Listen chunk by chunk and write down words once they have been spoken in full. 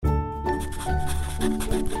Hello,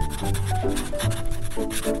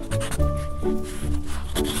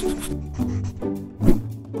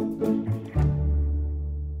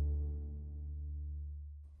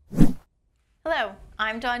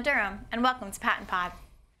 I'm Dawn Durham, and welcome to Patent Pod.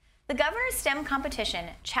 The Governor's STEM competition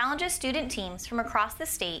challenges student teams from across the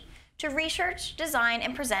state to research, design,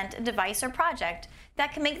 and present a device or project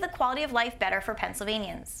that can make the quality of life better for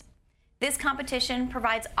Pennsylvanians. This competition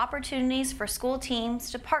provides opportunities for school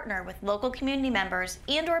teams to partner with local community members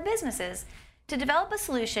and/or businesses to develop a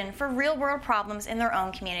solution for real-world problems in their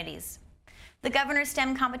own communities. The Governor's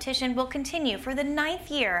STEM competition will continue for the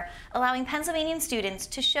 9th year, allowing Pennsylvanian students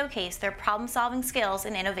to showcase their problem-solving skills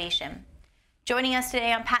and innovation. Joining us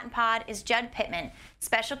today on Patent Pod is Judd Pittman,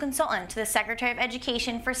 Special Consultant to the Secretary of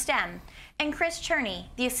Education for STEM, and Chris Cherney,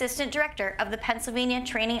 the Assistant Director of the Pennsylvania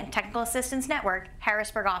Training and Technical Assistance Network,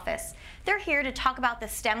 Harrisburg office. They're here to talk about the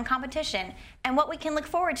STEM competition and what we can look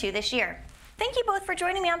forward to this year. Thank you both for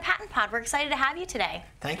joining me on Patent Pod. We're excited to have you today.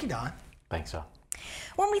 Thank you, Don. Thanks, Don.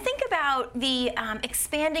 When we think about the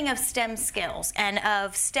expanding of STEM skills and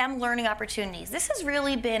of STEM learning opportunities, this has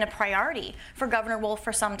really been a priority for Governor Wolf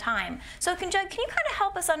for some time. So, Judd, can you kind of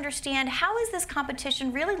help us understand how is this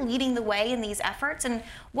competition really leading the way in these efforts, and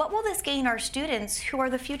what will this gain our students who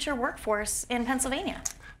are the future workforce in Pennsylvania?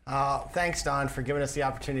 Thanks, Don, for giving us the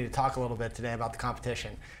opportunity to talk a little bit today about the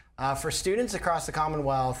competition. For students across the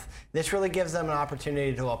Commonwealth, this really gives them an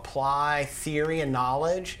opportunity to apply theory and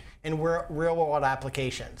knowledge in real-world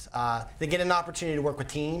applications. They get an opportunity to work with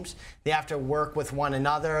teams. They have to work with one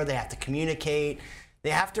another. They have to communicate.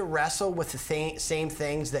 They have to wrestle with the same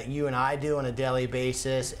things that you and I do on a daily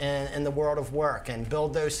basis in the world of work and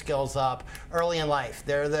build those skills up early in life.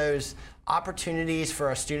 There are those opportunities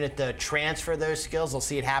for a student to transfer those skills. They'll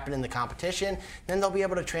see it happen in the competition. Then they'll be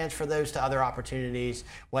able to transfer those to other opportunities,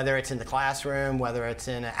 whether it's in the classroom, whether it's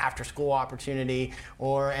in an after-school opportunity,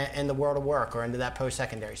 or in the world of work, or into that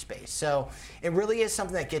post-secondary space. So it really is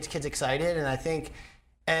something that gets kids excited, and I think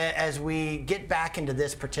as we get back into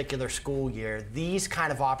this particular school year, these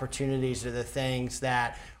kind of opportunities are the things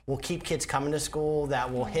that will keep kids coming to school,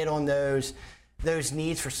 that will hit on those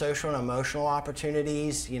needs for social and emotional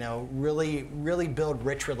opportunities, really build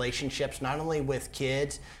rich relationships, not only with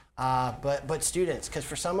kids, but students. Because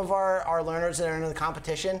for some of our learners that are in the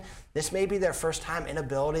competition, this may be their first time in a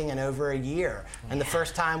building in over a year, and the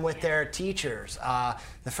first time with their teachers,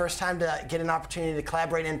 the first time to get an opportunity to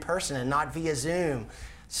collaborate in person and not via Zoom.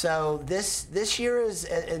 So this year is,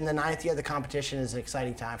 in the 9th year of the competition, is an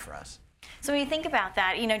exciting time for us. So when you think about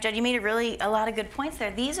that, Judd, you made a lot of good points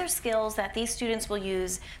there. These are skills that these students will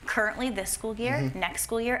use currently this school year, next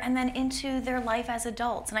school year, and then into their life as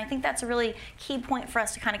adults. And I think that's a really key point for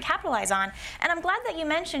us to kind of capitalize on. And I'm glad that you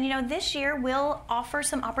mentioned, this year will offer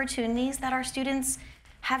some opportunities that our students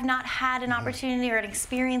have not had an opportunity or an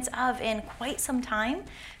experience of in quite some time.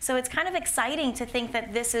 So it's kind of exciting to think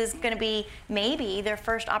that this is going to be maybe their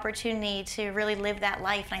first opportunity to really live that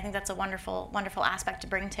life. And I think that's a wonderful, wonderful aspect to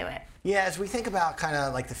bring to it. Yeah, as we think about kind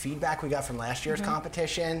of like the feedback we got from last year's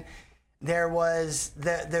competition, there was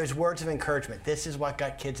those words of encouragement. This is what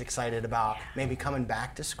got kids excited about maybe coming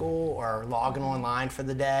back to school or logging online for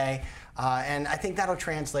the day. And I think that'll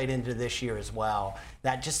translate into this year as well,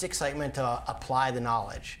 that just excitement to apply the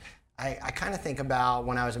knowledge. I kind of think about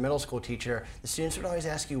when I was a middle school teacher, the students would always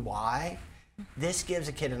ask you why. This gives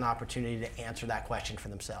a kid an opportunity to answer that question for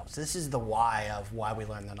themselves. This is the why of why we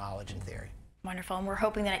learn the knowledge and theory. Wonderful, and we're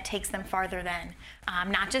hoping that it takes them farther then,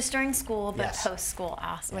 not just during school, but post-school,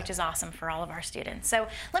 which is awesome for all of our students. So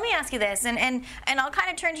let me ask you this, and I'll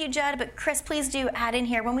kind of turn to you, Judd, but Chris, please do add in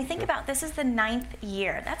here. When we think about this is the 9th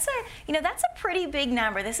year, that's a pretty big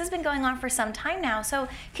number. This has been going on for some time now. So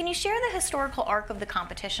can you share the historical arc of the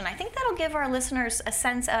competition? I think that'll give our listeners a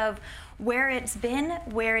sense of where it's been,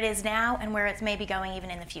 where it is now, and where it's maybe going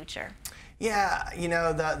even in the future. Yeah,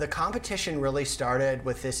 the competition really started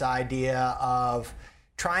with this idea of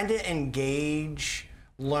trying to engage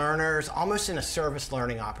learners almost in a service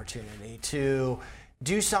learning opportunity to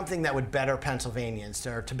do something that would better Pennsylvanians,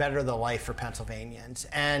 or to better the life for Pennsylvanians.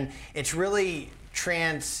 And it's really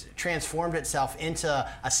transformed itself into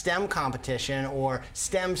a STEM competition, or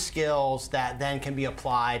STEM skills that then can be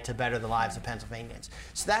applied to better the lives of Pennsylvanians.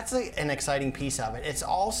 So that's an exciting piece of it. It's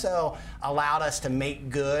also allowed us to make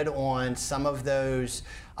good on some of those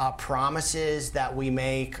promises that we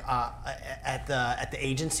make at the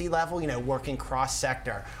agency level, working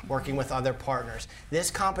cross-sector, working with other partners. This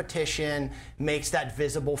competition makes that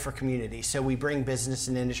visible for communities. So we bring business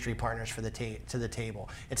and industry partners to the table.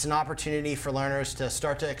 It's an opportunity for learners to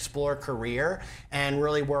start to explore career and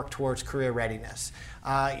really work towards career readiness.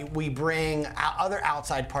 we bring other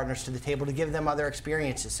outside partners to the table to give them other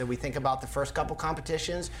experiences. So we think about the first couple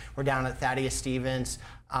competitions. We're down at Thaddeus Stevens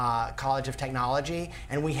College of Technology,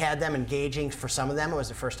 and we had them engaging. For some of them, it was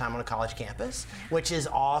the first time on a college campus, which is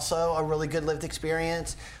also a really good lived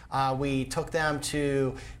experience. We took them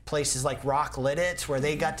to places like Rock Lidditz, where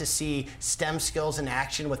they got to see STEM skills in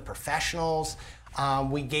action with professionals.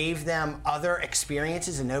 We gave them other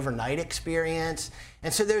experiences, an overnight experience.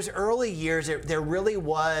 And so those early years, there really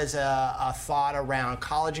was a thought around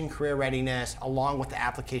college and career readiness along with the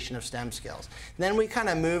application of STEM skills. And then we kind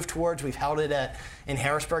of moved towards, we've held it in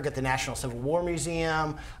Harrisburg at the National Civil War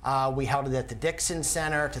Museum. We held it at the Dixon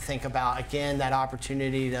Center to think about, again, that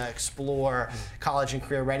opportunity to explore college and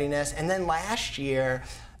career readiness. And then last year,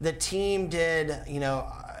 the team did,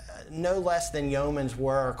 no less than yeoman's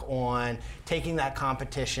work on taking that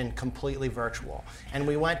competition completely virtual. And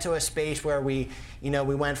we went to a space where we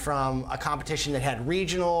went from a competition that had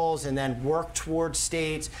regionals and then worked towards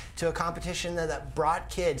states to a competition that brought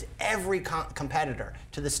kids, every competitor,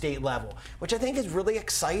 to the state level, which I think is really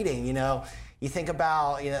exciting. You think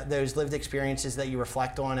about those lived experiences that you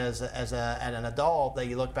reflect on as an adult, that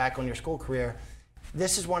you look back on your school career.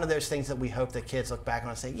 This is one of those things that we hope that kids look back on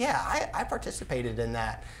and say, yeah, I participated in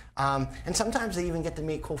that. And sometimes they even get to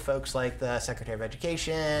meet cool folks like the Secretary of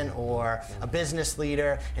Education or a business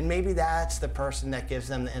leader, and maybe that's the person that gives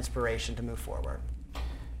them the inspiration to move forward.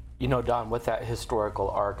 Don, with that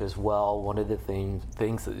historical arc as well, one of the things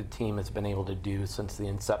that the team has been able to do since the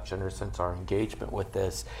inception or since our engagement with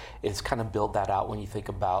this is kind of build that out. When you think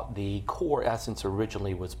about the core essence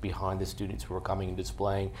originally was behind the students who were coming and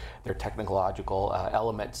displaying their technological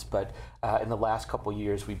elements, but in the last couple of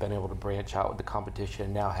years we've been able to branch out with the competition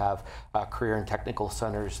and now have career and technical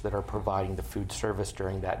centers that are providing the food service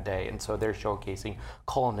during that day, and so they're showcasing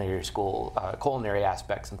culinary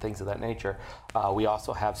aspects and things of that nature. We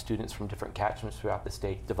also have students from different catchments throughout the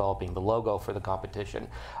state developing the logo for the competition,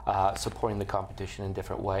 supporting the competition in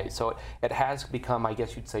different ways. So it has become, I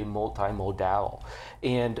guess you'd say, multimodal.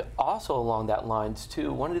 And also along that lines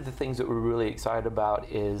too, one of the things that we're really excited about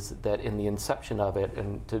is that in the inception of it,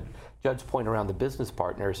 and to Judd's point around the business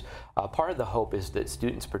partners, part of the hope is that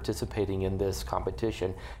students participating in this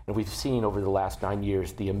competition, and we've seen over the last 9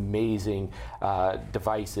 years the amazing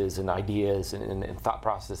devices and ideas and thought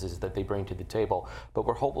processes that they bring to the table, but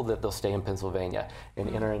we're hopeful that they'll stay in Pennsylvania and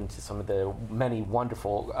enter into some of the many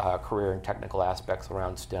wonderful career and technical aspects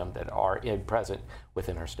around STEM that are present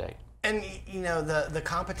within our state. And the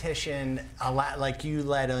competition, a lot like you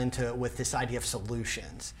led into it with this idea of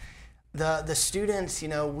solutions. The students,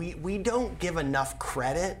 we don't give enough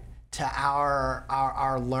credit to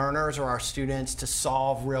our learners or our students to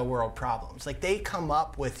solve real world problems. Like, they come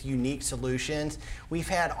up with unique solutions. We've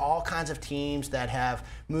had all kinds of teams that have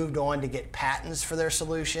moved on to get patents for their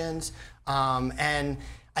solutions. And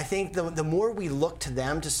I think the more we look to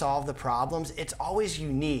them to solve the problems, it's always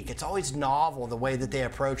unique. It's always novel, the way that they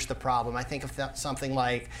approach the problem. I think of something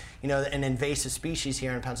like, an invasive species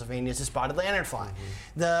here in Pennsylvania is the spotted lanternfly.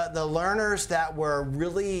 The learners that were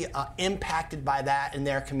really impacted by that in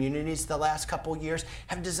their communities the last couple of years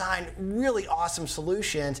have designed really awesome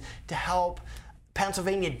solutions to help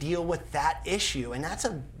Pennsylvania deal with that issue, and that's a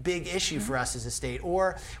big issue for us as a state.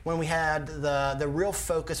 Or when we had the real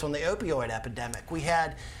focus on the opioid epidemic, we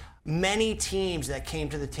had many teams that came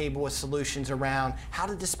to the table with solutions around how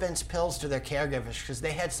to dispense pills to their caregivers because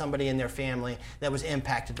they had somebody in their family that was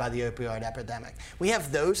impacted by the opioid epidemic. We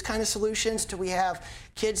have those kind of solutions. We have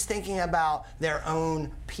kids thinking about their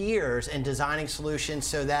own peers and designing solutions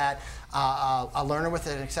so that a learner with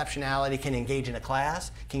an exceptionality can engage in a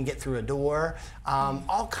class, can get through a door,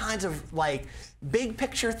 all kinds of big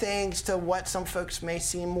picture things to what some folks may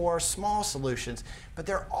seem more small solutions, but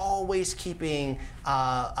they're always keeping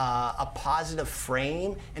a positive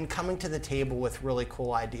frame and coming to the table with really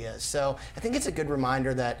cool ideas. So I think it's a good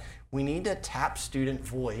reminder that we need to tap student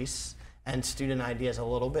voice and student ideas a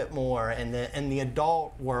little bit more in the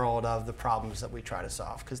adult world of the problems that we try to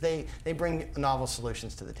solve, because they bring novel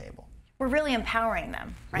solutions to the table. We're really empowering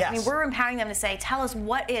them, right? Yes. I mean, we're empowering them to say, tell us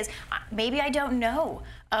what is, maybe I don't know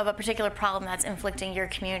of a particular problem that's inflicting your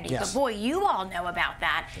community, yes, but boy, you all know about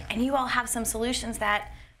that, yeah, and you all have some solutions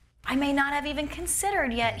that I may not have even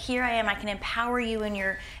considered yet. Here I am, I can empower you and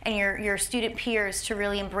your student peers to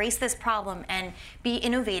really embrace this problem and be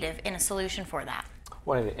innovative in a solution for that.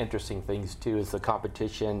 one of the interesting things too is the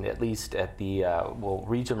competition, at least at the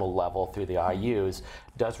regional level through the IUs,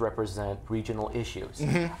 does represent regional issues.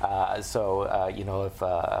 You know,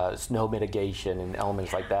 if snow mitigation and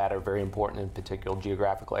elements like that are very important in a particular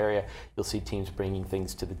geographical area, you'll see teams bringing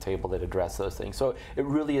things to the table that address those things. So it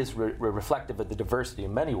really is reflective of the diversity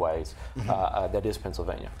in many ways that is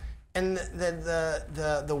Pennsylvania. And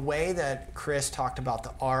the way that Chris talked about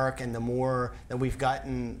the ARC and the more that we've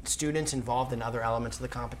gotten students involved in other elements of the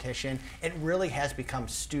competition, it really has become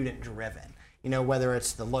student driven. You know, whether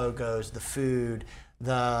it's the logos, the food,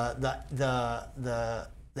 the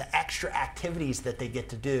extra activities that they get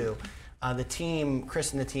to do. The team,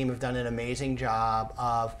 Chris and the team, have done an amazing job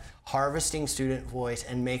of harvesting student voice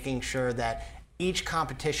and making sure that each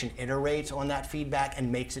competition iterates on that feedback and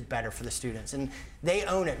makes it better for the students. And they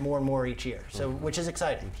own it more and more each year, so which is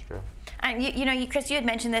exciting. That's true. And you know, Chris, you had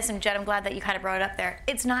mentioned this, and Jed, I'm glad that you kind of brought it up there.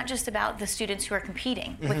 It's not just about the students who are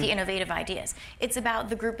competing with the innovative ideas. It's about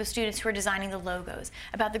the group of students who are designing the logos,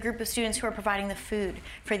 about the group of students who are providing the food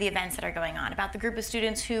for the events that are going on, about the group of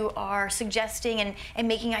students who are suggesting and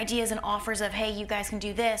making ideas and offers of, hey, you guys can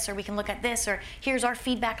do this, or we can look at this, or here's our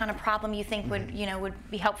feedback on a problem you think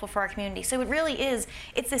would be helpful for our community. So it really is,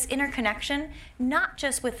 it's this interconnection, not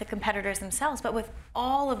just with the competitors themselves, but with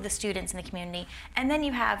all of the students in the community. And then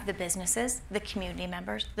you have the businesses, the community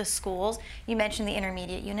members, the schools. You mentioned the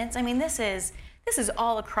intermediate units. I mean, this is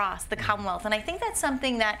all across the Commonwealth. And I think that's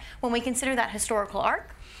something that when we consider that historical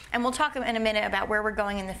arc, and we'll talk in a minute about where we're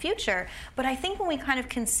going in the future, but I think when we kind of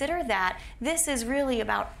consider that, this is really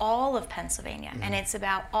about all of Pennsylvania, and it's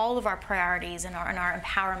about all of our priorities and our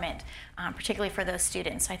empowerment, particularly for those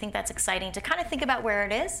students. So I think that's exciting to kind of think about where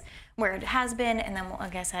it is, where it has been, and then,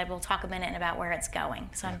 like I said, we'll talk a minute about where it's going.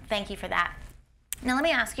 So thank you for that. Now let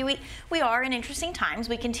me ask you, we are in interesting times.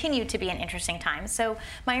 We continue to be in interesting times. So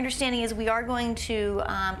my understanding is we are going to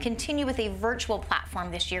continue with a virtual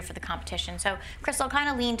platform this year for the competition. So Chris, I'll kind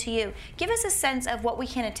of lean to you. Give us a sense of what we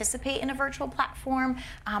can anticipate in a virtual platform.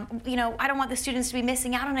 You know, I don't want the students to be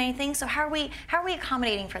missing out on anything. So how are we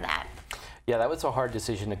accommodating for that? Yeah, that was a hard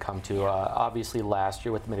decision to come to. Obviously, last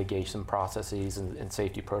year with mitigation processes and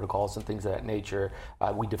safety protocols and things of that nature,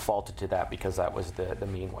 we defaulted to that because that was the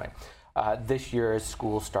mean way. This year, as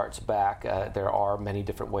school starts back, there are many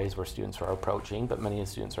different ways where students are approaching, but many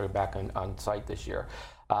students are back on site this year.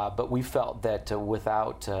 But we felt that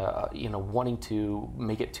without wanting to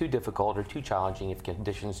make it too difficult or too challenging if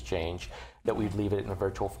conditions change, that we'd leave it in a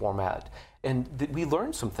virtual format. And we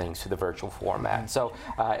learned some things through the virtual format. So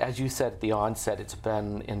as you said at the onset, it's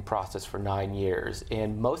been in process for 9 years,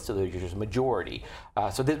 and most of those years, majority.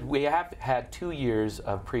 We have had 2 years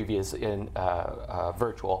of previous in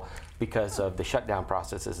virtual because of the shutdown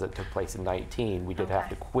processes that took place in 19. We did have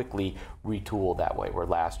to quickly retool that way, where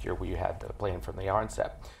last year we had the plan from the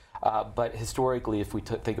onset. But historically, if we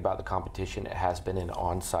think about the competition, it has been an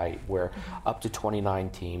on-site where up to 29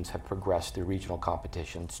 teams have progressed through regional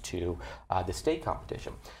competitions to the state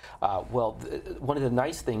competition. One of the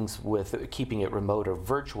nice things with keeping it remote or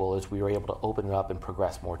virtual is we were able to open it up and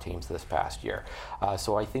progress more teams this past year.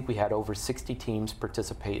 So I think we had over 60 teams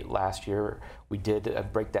participate last year. We did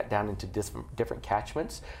break that down into different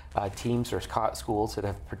catchments, teams or schools that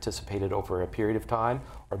have participated over a period of time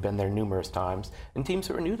or been there numerous times, and teams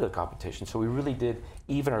that were new to the competition. So we really did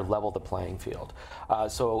even or level the playing field.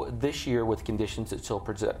 So this year, with conditions that still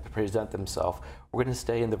present themselves, we're going to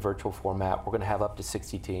stay in the virtual format. We're going to have up to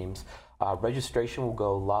 60 teams. Registration will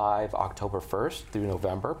go live October 1st through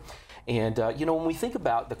November. And when we think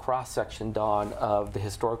about the cross-section, Dawn, of the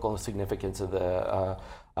historical significance of the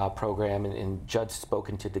program, and Judd's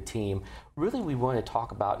spoken to the team, really we want to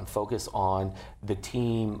talk about and focus on the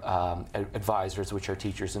team advisors, which are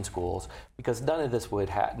teachers in schools, because none of this would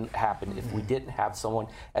happen if we didn't have someone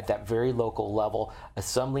at that very local level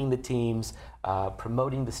assembling the teams,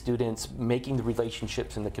 promoting the students, making the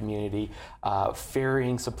relationships in the community,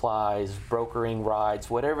 ferrying supplies, brokering rides,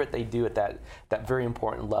 whatever they do at that very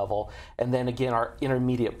important level. And then again, our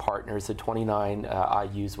intermediate partners, the 29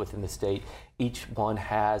 IUs within the state, each one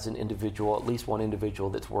has an individual, at least one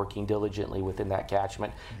individual that's working diligently within that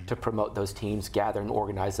catchment to promote those teams, gather and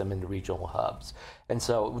organize them into regional hubs. And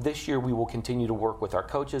so this year we will continue to work with our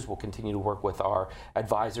coaches, we'll continue to work with our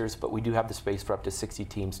advisors, but we do have the space for up to 60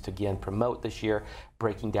 teams to again promote this year,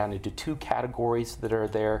 breaking down into 2 categories that are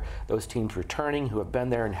there: those teams returning who have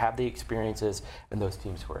been there and have the experiences, and those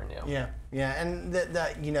teams who are new. Yeah, and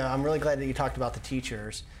I'm really glad that you talked about the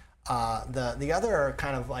teachers. The other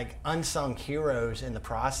kind of like unsung heroes in the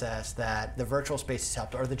process that the virtual space has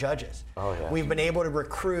helped are the judges. Oh, yeah. We've been able to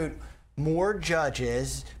recruit more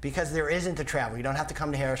judges, because there isn't the travel. You don't have to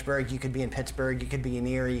come to Harrisburg. You could be in Pittsburgh, you could be in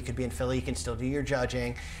Erie, you could be in Philly. You can still do your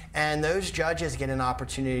judging. And those judges get an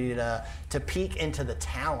opportunity to peek into the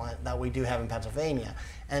talent that we do have in Pennsylvania.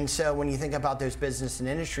 And so when you think about those business and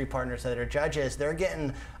industry partners that are judges, they're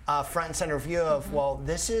getting a front and center view of, well,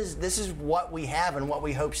 this is what we have and what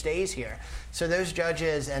we hope stays here. So those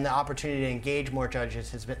judges and the opportunity to engage more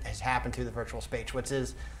judges has happened through the virtual space, which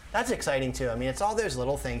is, that's exciting too. I mean, it's all those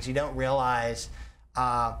little things you don't realize.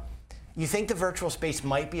 You think the virtual space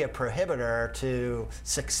might be a prohibitor to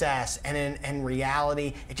success, and in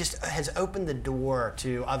reality, it just has opened the door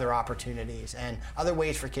to other opportunities and other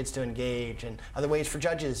ways for kids to engage and other ways for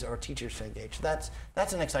judges or teachers to engage. That's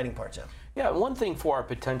an exciting part too. Yeah, one thing for our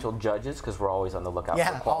potential judges, because we're always on the lookout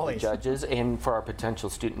for quality judges, and for our potential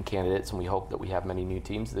student candidates, and we hope that we have many new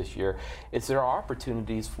teams this year, is there are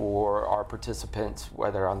opportunities for our participants,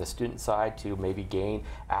 whether on the student side, to maybe gain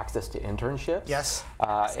access to internships. Yes.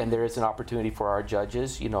 And there is an opportunity for our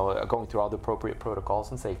judges, going through all the appropriate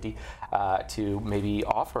protocols and safety, to maybe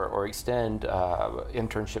offer or extend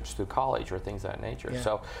internships through college or things of that nature. Yeah.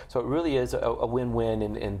 So it really is a win-win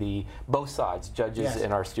in the both sides, judges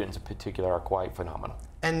and our students in particular are quite phenomenal.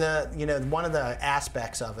 And one of the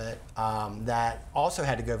aspects of it that also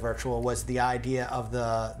had to go virtual was the idea of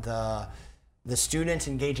the students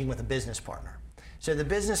engaging with a business partner. So the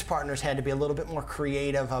business partners had to be a little bit more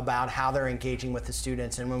creative about how they're engaging with the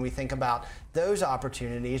students. And when we think about those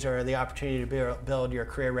opportunities, or the opportunity to build your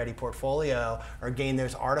career-ready portfolio or gain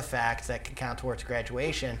those artifacts that can count towards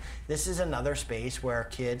graduation, this is another space where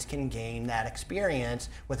kids can gain that experience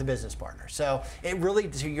with a business partner. So it really,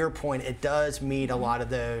 to your point, it does meet a lot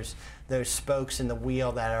of those spokes in the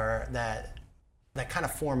wheel that kind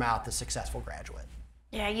of form out the successful graduate.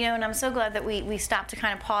 Yeah, and I'm so glad that we stopped to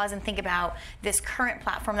kind of pause and think about this current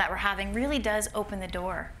platform that we're having really does open the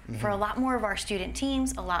door for a lot more of our student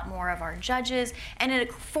teams, a lot more of our judges, and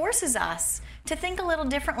it forces us to think a little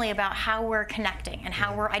differently about how we're connecting and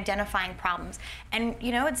how we're identifying problems. And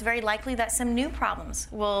it's very likely that some new problems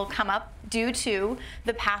will come up due to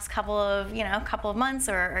the past couple of months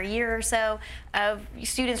or a year or so of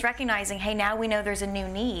students recognizing, hey, now we know there's a new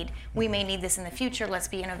need. We may need this in the future. Let's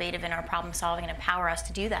be innovative in our problem solving and empower us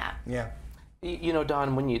to do that. Yeah.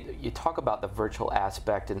 Don, when you talk about the virtual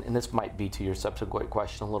aspect, and this might be to your subsequent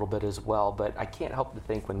question a little bit as well, but I can't help to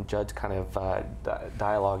think when Judd's kind of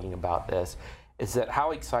dialoguing about this, is that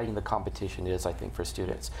how exciting the competition is, I think, for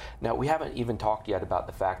students. Now, we haven't even talked yet about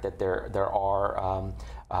the fact that there are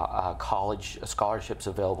college scholarships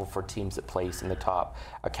available for teams that place in the top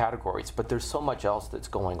categories, but there's so much else that's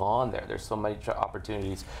going on there. There's so many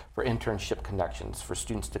opportunities for internship connections, for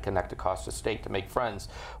students to connect across the state, to make friends,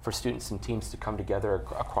 for students and teams to come together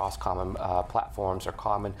across common platforms or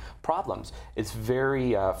common problems. It's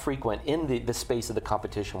very frequent in the space of the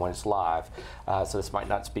competition when it's live, so this might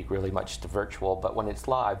not speak really much to virtual, but when it's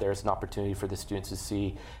live, there's an opportunity for the students to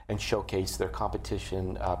see and showcase their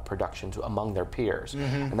competition productions among their peers.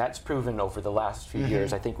 And that's proven over the last few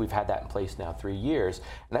years. I think we've had that in place now 3 years,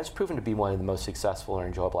 and that's proven to be one of the most successful or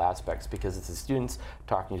enjoyable aspects, because it's the students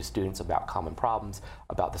talking to students about common problems,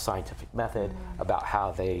 about the scientific method, about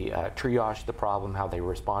how they triage the problem, how they're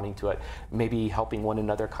responding to it, maybe helping one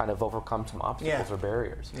another kind of overcome some obstacles or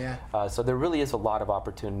barriers. So there really is a lot of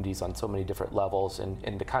opportunities on so many different levels,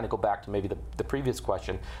 and to kind of go back to maybe the previous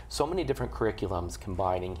question, so many different curriculums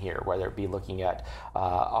combining here, whether it be looking at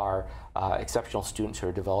our exceptional students who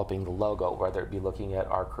are developing the logo, whether it be looking at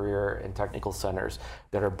our career and technical centers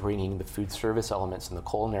that are bringing the food service elements and the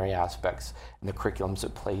culinary aspects and the curriculums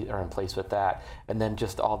that are in place with that, and then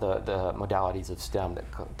just all the modalities of STEM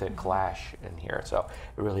that clash in here. So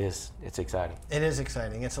it really is, it's exciting. It is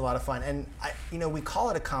exciting. It's a lot of fun. And we call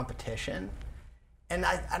it a competition. And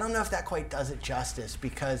I don't know if that quite does it justice,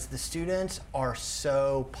 because the students are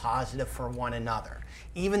so positive for one another.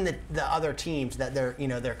 Even the other teams that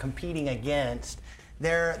they're competing against,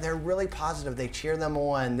 they're really positive. They cheer them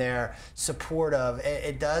on. They're supportive.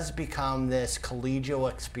 It does become this collegial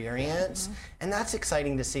experience, and that's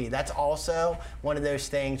exciting to see. That's also one of those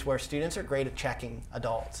things where students are great at checking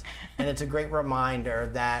adults, and it's a great reminder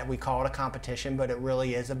that we call it a competition, but it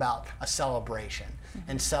really is about a celebration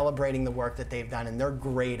and celebrating the work that they've done, and they're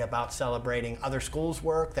great about celebrating other schools'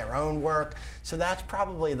 work, their own work. So that's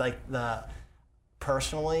probably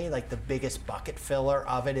personally, the biggest bucket filler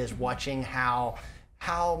of it, is watching how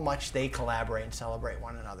much they collaborate and celebrate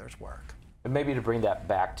one another's work. And maybe to bring that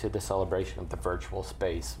back to the celebration of the virtual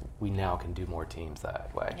space, we now can do more teams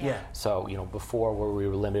that way. Yeah. So, before where we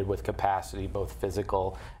were limited with capacity, both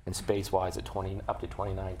physical and space-wise, at up to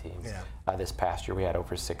 29 teams. Yeah. This past year we had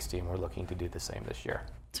over 60, and we're looking to do the same this year.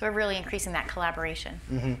 So we're really increasing that collaboration,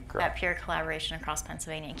 that Correct. peer collaboration across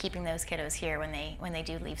Pennsylvania, and keeping those kiddos here when they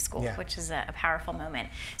do leave school, Yeah. which is a powerful moment.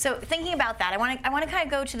 So thinking about that, I want to kind of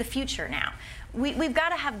go to the future now. We've got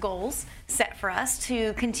to have goals set for us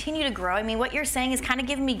to continue to grow. I mean, what you're saying is kind of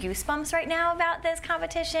giving me goosebumps right now about this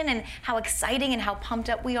competition and how exciting and how pumped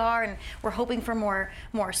up we are. And we're hoping for more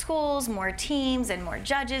schools, more teams, and more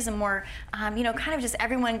judges, and more, kind of just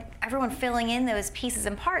everyone filling in those pieces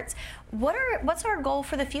and parts. What's our goal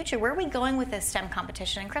for the future? Where are we going with this STEM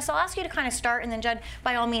competition? And Chris, I'll ask you to kind of start, and then Judd,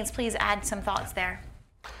 by all means, please add some thoughts there.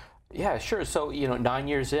 Yeah, sure. So, 9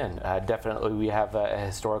 years in, definitely we have a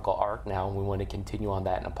historical arc now, and we want to continue on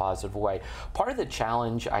that in a positive way. Part of the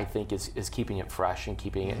challenge, I think, is keeping it fresh and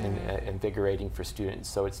keeping it invigorating for students,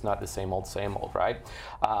 so it's not the same old, right?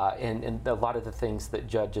 And a lot of the things that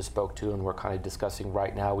Judd just spoke to and we're kind of discussing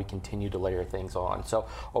right now, we continue to layer things on. So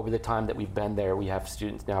over the time that we've been there, we have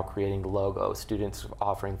students now creating the logo, students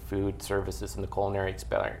offering food, services, and the culinary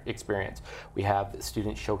experience. We have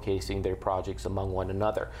students showcasing their projects among one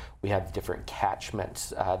another. We have different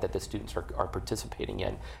catchments that the students are participating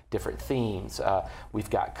in, different themes. We've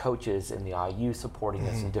got coaches in the IU supporting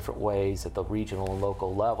us in different ways at the regional and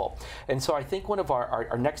local level. And so I think one of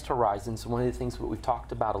our next horizons, one of the things that we've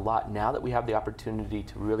talked about a lot now that we have the opportunity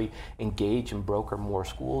to really engage and broker more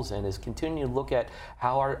schools in, is continue to look at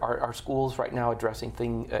how our schools right now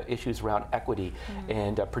addressing issues around equity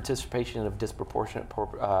and participation of disproportionate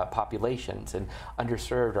populations and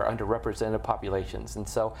underserved or underrepresented populations. And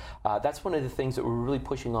so that's one of the things that we're really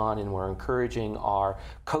pushing on, and we're encouraging our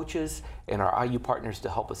coaches and our IU partners to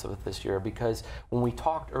help us with this year, because when we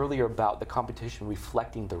talked earlier about the competition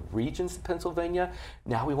reflecting the regions of Pennsylvania,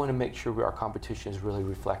 now we want to make sure our competition is really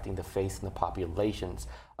reflecting the face and the populations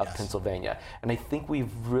of Pennsylvania. And I think we've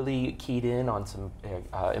really keyed in on some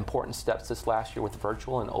important steps this last year with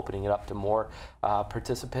virtual and opening it up to more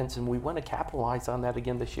participants, and we want to capitalize on that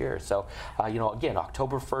again this year. So, again,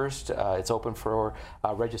 October 1st, it's open for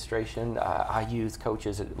registration. IU's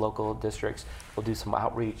coaches at local districts will do some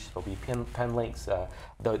outreach. There'll be pen links.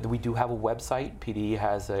 We do have a website. PDE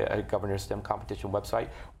has a Governor's STEM competition website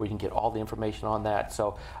where you can get all the information on that.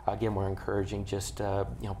 So, again, we're encouraging just,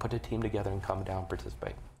 put a team together and come down and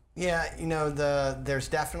participate. Yeah, there's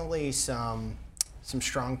definitely some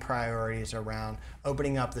strong priorities around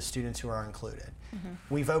opening up the students who are included.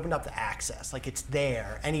 We've opened up the access, like it's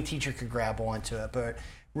there. Any teacher could grab onto it, but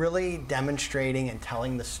really demonstrating and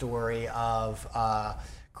telling the story of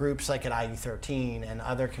groups like at IU13 and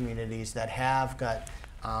other communities that have got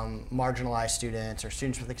marginalized students or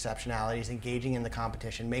students with exceptionalities engaging in the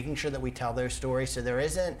competition, making sure that we tell their stories so there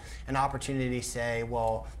isn't an opportunity to say,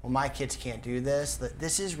 well, my kids can't do this. That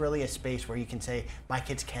this is really a space where you can say, my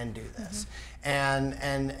kids can do this.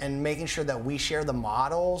 And making sure that we share the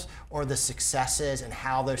models or the successes and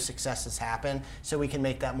how those successes happen so we can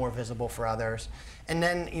make that more visible for others. And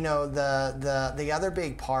then, the other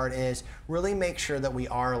big part is really make sure that we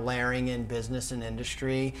are layering in business and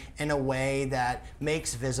industry in a way that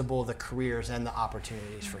makes visible the careers and the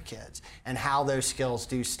opportunities for kids and how those skills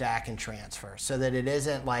do stack and transfer, so that it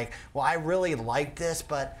isn't like, well, I really like this,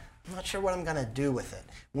 but I'm not sure what I'm going to do with it.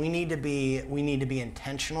 We need to be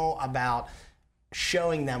intentional about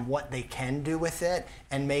showing them what they can do with it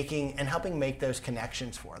and helping make those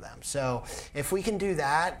connections for them. So if we can do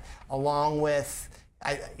that, along with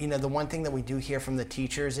the one thing that we do hear from the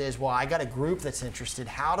teachers is, well, I got a group that's interested.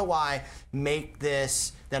 How do I make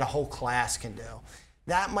this that a whole class can do?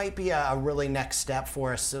 That might be a really next step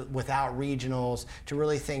for us without regionals, to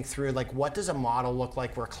really think through, like, what does a model look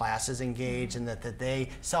like where classes engage and that they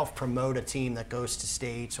self-promote a team that goes to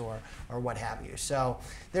states or what have you. So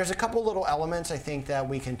there's a couple little elements I think that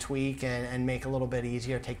we can tweak and make a little bit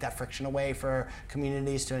easier, take that friction away for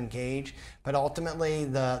communities to engage. But ultimately,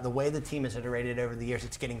 the way the team has iterated over the years,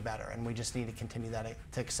 it's getting better, and we just need to continue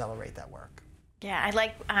to accelerate that work. Yeah, I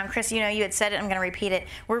like, Chris, you had said it, I'm going to repeat it.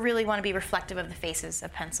 We really want to be reflective of the faces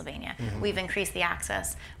of Pennsylvania. We've increased the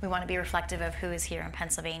access. We want to be reflective of who is here in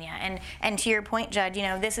Pennsylvania. And to your point, Judd,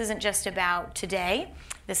 this isn't just about today.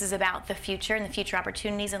 This is about the future and the future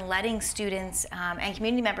opportunities, and letting students and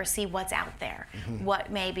community members see what's out there,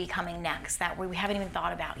 what may be coming next that we haven't even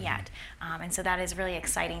thought about yet. And so that is really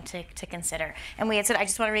exciting to consider. And we had said, I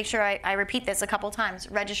just want to make sure I repeat this a couple times.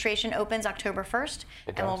 Registration opens October 1st,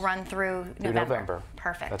 and will run through November.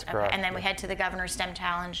 Perfect. That's correct. And then we head to the Governor's STEM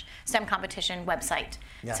Challenge, STEM competition website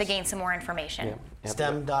to gain some more information.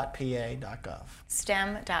 STEM.pa.gov.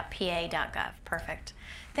 STEM.pa.gov. Perfect.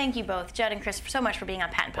 Thank you both, Judd and Chris, so much for being on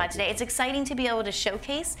Pat and Pod today. It's exciting to be able to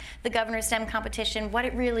showcase the Governor's STEM competition, what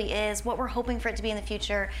it really is, what we're hoping for it to be in the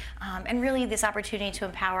future, and really this opportunity to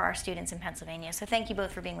empower our students in Pennsylvania. So thank you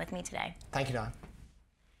both for being with me today. Thank you, Dawn.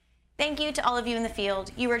 Thank you to all of you in the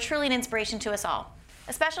field. You are truly an inspiration to us all.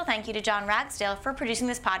 A special thank you to John Ragsdale for producing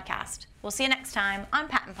this podcast. We'll see you next time on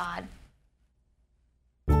Pat and Pod.